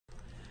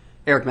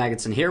Eric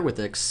Magidson here with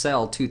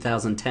Excel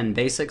 2010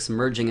 Basics,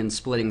 Merging and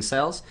Splitting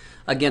Cells.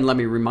 Again, let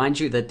me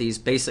remind you that these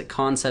basic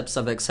concepts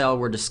of Excel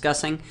we're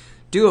discussing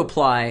do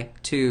apply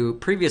to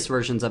previous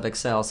versions of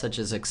Excel, such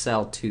as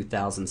Excel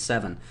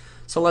 2007.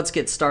 So let's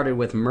get started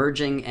with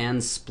merging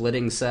and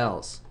splitting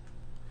cells.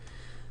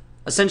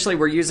 Essentially,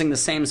 we're using the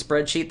same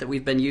spreadsheet that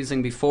we've been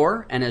using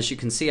before, and as you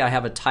can see, I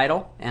have a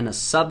title and a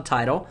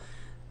subtitle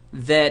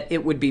that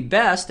it would be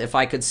best if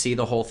I could see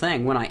the whole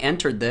thing. When I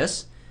entered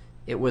this,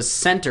 it was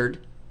centered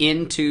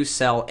into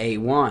cell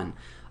A1.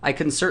 I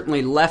can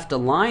certainly left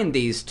align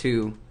these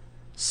two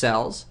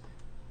cells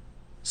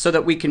so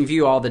that we can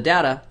view all the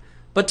data,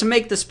 but to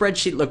make the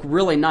spreadsheet look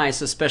really nice,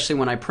 especially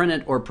when I print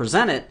it or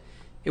present it,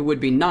 it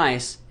would be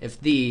nice if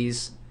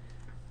these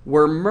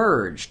were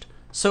merged.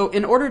 So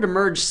in order to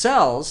merge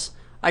cells,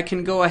 I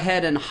can go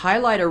ahead and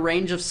highlight a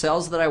range of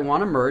cells that I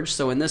want to merge.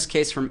 So in this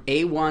case from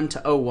A1 to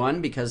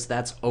O1, because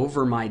that's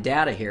over my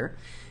data here.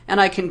 And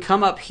I can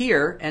come up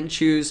here and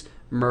choose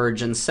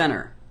Merge and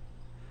Center.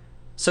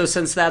 So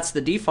since that's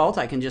the default,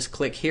 I can just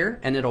click here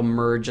and it'll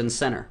merge and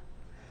center.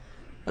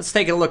 Let's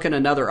take a look at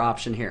another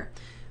option here.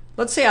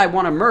 Let's say I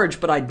want to merge,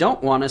 but I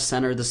don't want to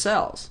center the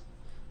cells.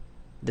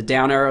 The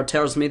down arrow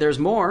tells me there's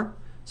more,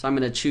 so I'm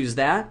going to choose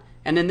that.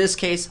 And in this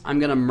case, I'm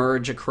going to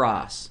merge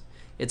across.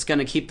 It's going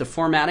to keep the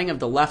formatting of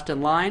the left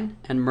in line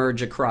and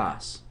merge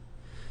across.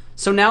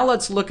 So now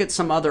let's look at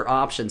some other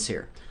options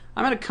here.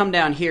 I'm going to come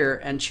down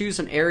here and choose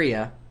an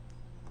area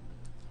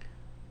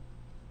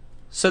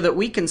so that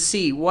we can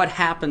see what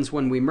happens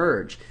when we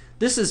merge.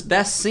 This is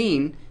best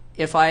seen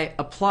if I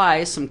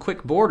apply some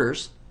quick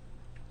borders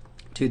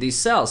to these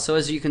cells. So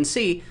as you can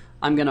see,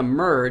 I'm going to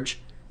merge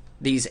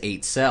these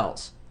 8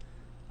 cells.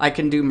 I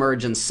can do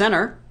merge and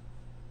center,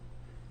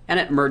 and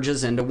it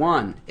merges into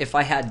one. If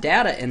I had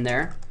data in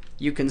there,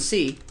 you can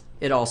see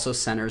it also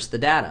centers the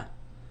data.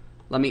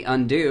 Let me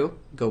undo,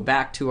 go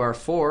back to our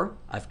 4.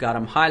 I've got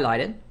them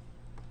highlighted.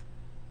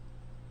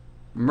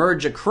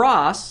 Merge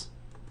across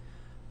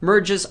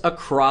merges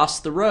across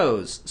the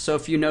rows. So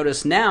if you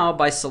notice now,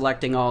 by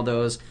selecting all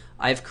those,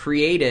 I've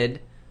created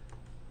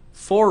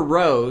 4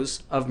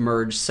 rows of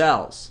merged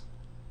cells.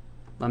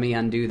 Let me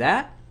undo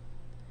that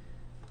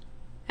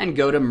and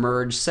go to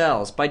merge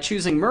cells. By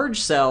choosing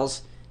merge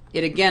cells,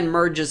 it again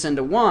merges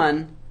into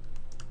one,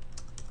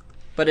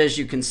 but as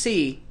you can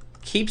see,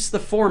 keeps the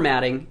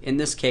formatting, in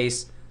this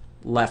case,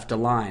 left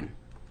align.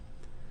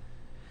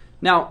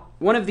 Now,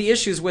 one of the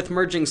issues with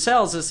merging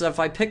cells is if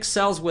I pick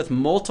cells with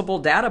multiple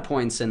data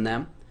points in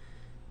them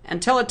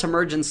and tell it to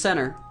merge and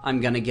center,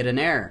 I'm going to get an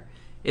error.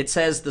 It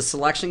says the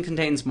selection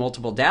contains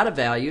multiple data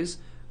values.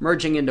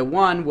 Merging into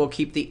one will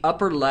keep the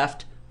upper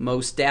left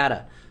most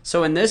data.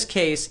 So in this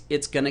case,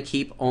 it's going to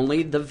keep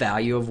only the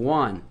value of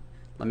 1.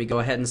 Let me go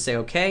ahead and say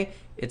OK.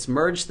 It's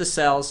merged the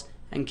cells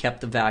and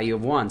kept the value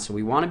of 1. So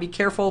we want to be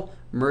careful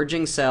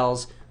merging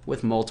cells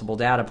with multiple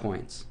data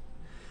points.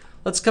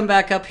 Let's come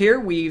back up here.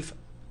 We've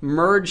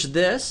merged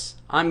this.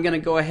 I'm going to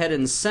go ahead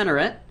and center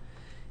it.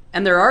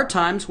 And there are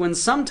times when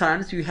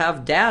sometimes you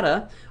have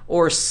data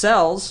or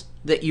cells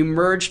that you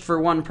merged for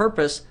one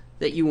purpose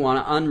that you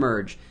want to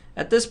unmerge.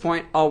 At this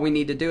point, all we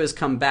need to do is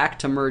come back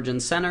to merge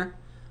and center,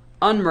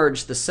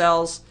 unmerge the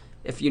cells.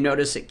 If you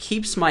notice, it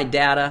keeps my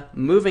data,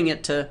 moving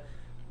it to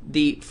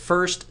the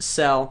first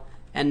cell,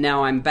 and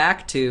now I'm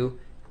back to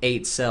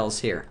 8 cells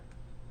here.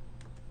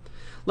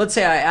 Let's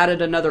say I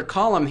added another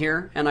column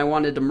here and I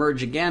wanted to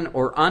merge again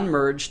or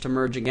unmerge to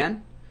merge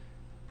again.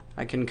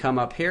 I can come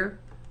up here,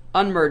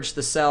 unmerge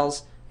the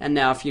cells, and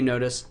now if you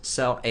notice,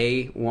 cell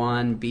A1,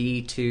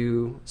 B2,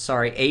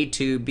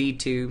 A2,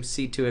 B2,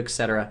 C2,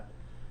 etc.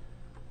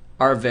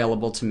 are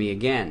available to me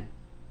again.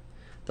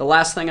 The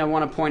last thing I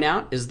want to point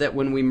out is that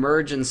when we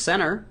merge and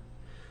center,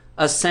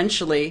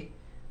 essentially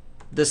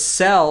the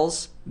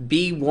cells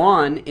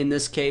B1 in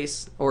this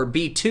case, or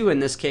B2 in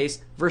this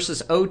case,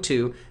 versus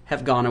O2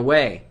 have gone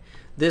away.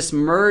 This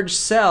merge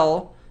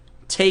cell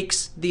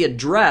takes the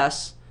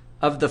address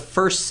of the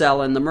first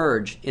cell in the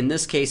merge, in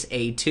this case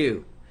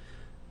A2.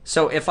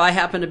 So if I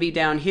happen to be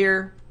down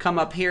here, come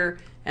up here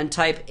and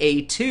type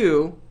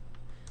A2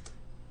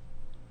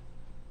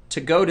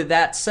 to go to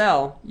that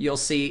cell, you'll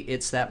see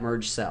it's that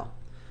merged cell.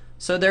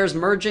 So there's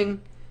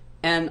merging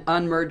and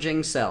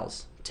unmerging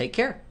cells. Take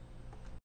care.